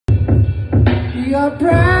We are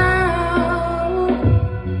proud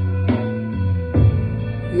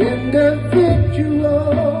individuals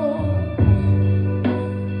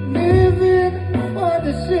living for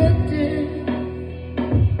the city,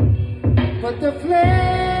 but the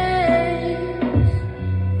flames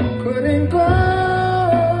couldn't go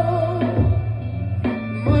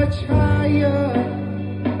much higher.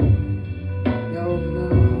 No, no,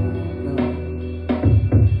 no.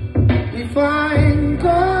 We find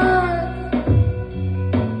God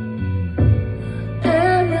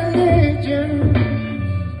and religion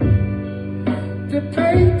to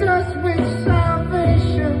paint us with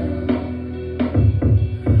salvation,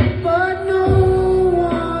 but no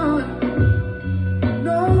one,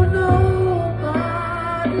 nobody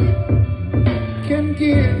can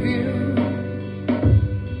give you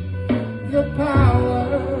the power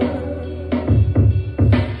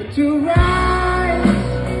to rise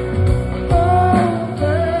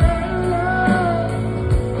over love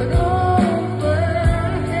and overhead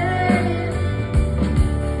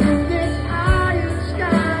in this iron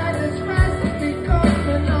sky that's fast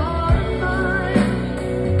becoming our mind.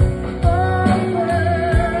 Over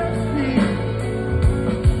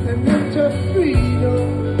and into freedom.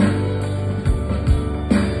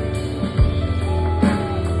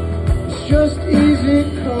 It's just easy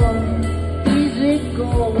come, easy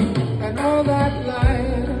go, and all that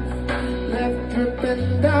life left dripping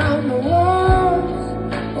down the walls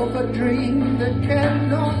of a dream that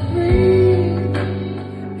cannot breathe.